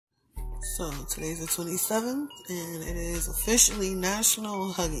So today's the 27th, and it is officially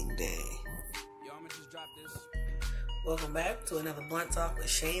National Hugging Day. Welcome back to another Blunt Talk with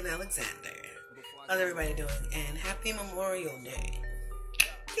Shane Alexander. How's everybody doing? And happy Memorial Day.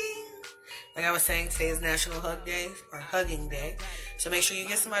 Ding. Like I was saying, today is National Hug Day, or Hugging Day. So make sure you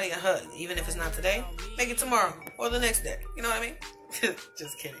give somebody a hug. Even if it's not today, make it tomorrow or the next day. You know what I mean?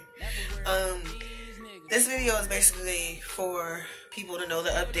 Just kidding. This video is basically for people to know the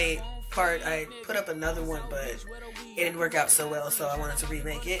update part. I put up another one, but it didn't work out so well, so I wanted to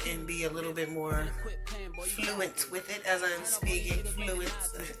remake it and be a little bit more fluent with it as I'm speaking. Fluent.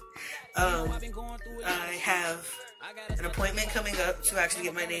 I have an appointment coming up to actually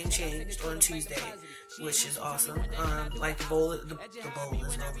get my name changed on Tuesday, which is awesome. Like the ball is rolling.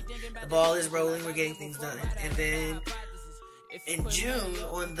 The ball is rolling. We're getting things done, and then in June,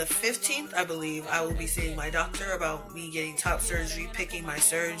 on the 15th, I believe, I will be seeing my doctor about me getting top surgery, picking my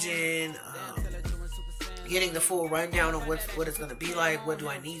surgeon, getting the full rundown on what it's going to be like, what do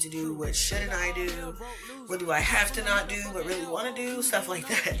I need to do, what shouldn't I do, what do I have to not do, but really want to do, stuff like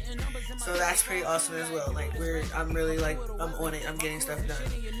that. So that's pretty awesome as well. Like, I'm really, like, I'm on it, I'm getting stuff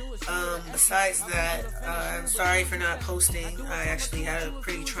done. Besides that, I'm sorry for not posting. I actually had a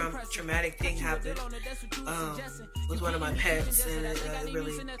pretty traumatic thing happen with one of my pets, and it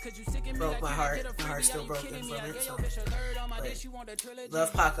really broke my heart. My heart's still broken from it. So, but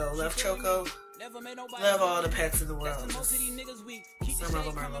love Paco, love Choco, love all the pets in the world. Just, some of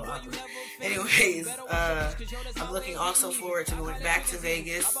them are a little awkward. Anyways, I'm looking also forward to going back to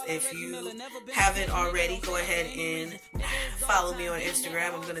Vegas. If you haven't already, go ahead and follow me on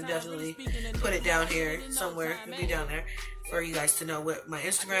Instagram. I'm going to definitely put it down here somewhere. It'll be down there for you guys to know what my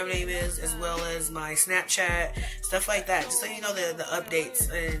Instagram name is, as well as my Snapchat, stuff like that. Just so you know the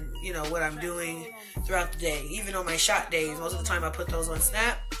updates and, you know, what I'm doing throughout the day. Even on my shot days, most of the time I put those on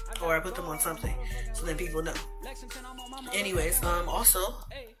Snap or I put them on something so then people know. Anyways, also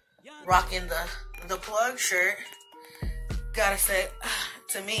rocking the plug shirt. Gotta say,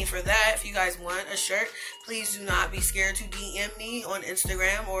 to me, for that, if you guys want a shirt, please do not be scared to DM me on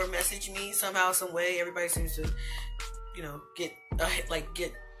Instagram or message me somehow, some way. Everybody seems to, you know, get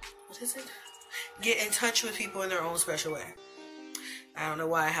in touch with people in their own special way. I don't know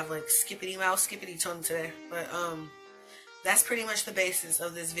why I have like skippity tongue today, but that's pretty much the basis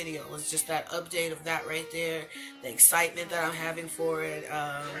of this video. Was just that update of that right there, the excitement that I'm having for it.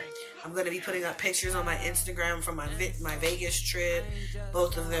 I'm going to be putting up pictures on my Instagram from my Vegas trip,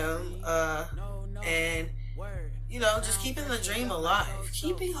 both of them, and you know, just keeping the dream alive,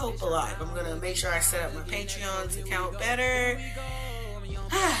 keeping hope alive. I'm going to make sure I set up my Patreon's account better.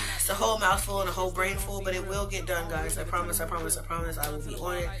 It's a whole mouthful and a whole brainful, but it will get done, guys. I promise. I will be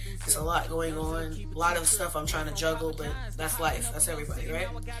on it. There's a lot going on, a lot of stuff I'm trying to juggle, but that's life. That's everybody, right?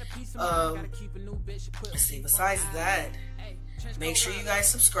 Let's see. Besides that, make sure you guys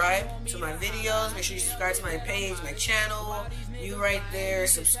subscribe to my videos. Make sure you subscribe to my page, my channel. You right there,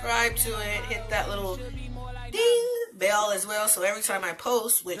 subscribe to it. Hit that little ding bell as well, so every time I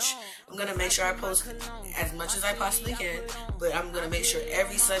post, which I'm gonna make sure I post as much as I possibly can, but I'm gonna make sure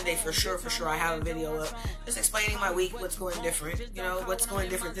every Sunday for sure I have a video up just explaining my week, what's going different. You know, what's going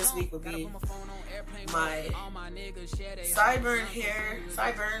different this week would be my sideburn hair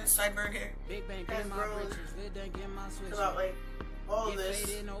has grown about like all of this.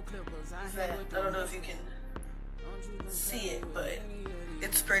 I don't know if you can see it, but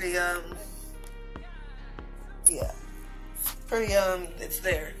it's pretty yeah, pretty it's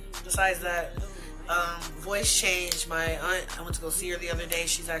there. Besides that, voice change. My aunt, I went to go see her the other day.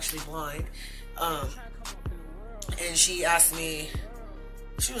 She's actually blind, and she asked me,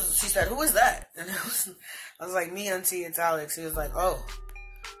 she said, "Who is that?" And I was like, "Me, auntie, it's Alex." She was like, "Oh,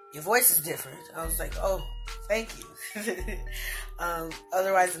 your voice is different." I was like, "Oh, thank you."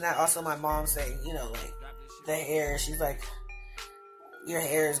 Otherwise than that, also my mom saying, you know, like the hair, she's like, your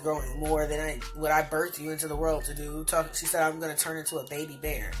hair is growing more than what I birthed you into the world to do. She said I'm going to turn into a baby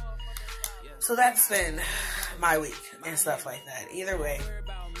bear. So that's been my week and stuff like that. Either way,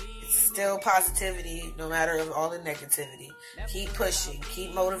 it's still positivity no matter of all the negativity. Keep pushing,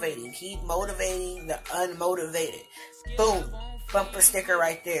 keep motivating the unmotivated. Boom. Bumper sticker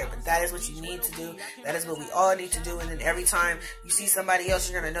right there. But that is what you need to do. That is what we all need to do. And then every time you see somebody else,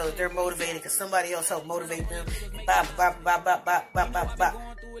 you're going to know that they're motivated because somebody else helped motivate them. Bop, bop, bop, bop, bop, bop, bop,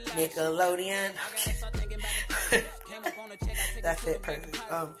 bop. Nickelodeon. That fit perfect.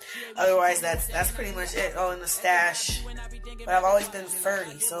 Otherwise, that's pretty much it. Oh, and the stash. But I've always been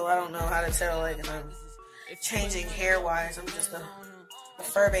furry, so I don't know how to tell, like, if I'm changing hair-wise. I'm just a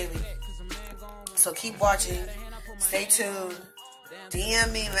fur baby. So keep watching. Stay tuned.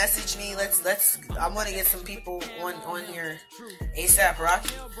 DM me, message me. I want to get some people on here ASAP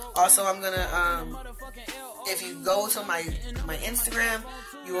Rocky. Also, I'm gonna if you go to my Instagram,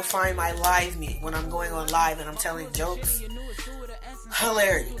 you will find my live me when I'm going on live and I'm telling jokes.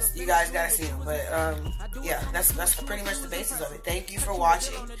 Hilarious. You guys gotta see them. But yeah, that's pretty much the basis of it. Thank you for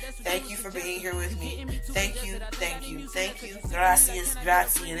watching. Thank you for being here with me. Thank you. Gracias,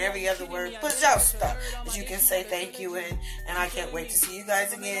 grazie, and every other word. Pajausta that you can say thank you in. And I can't wait to see you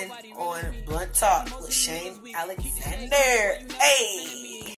guys again on Blunt Talk with Shane Alexander. Hey!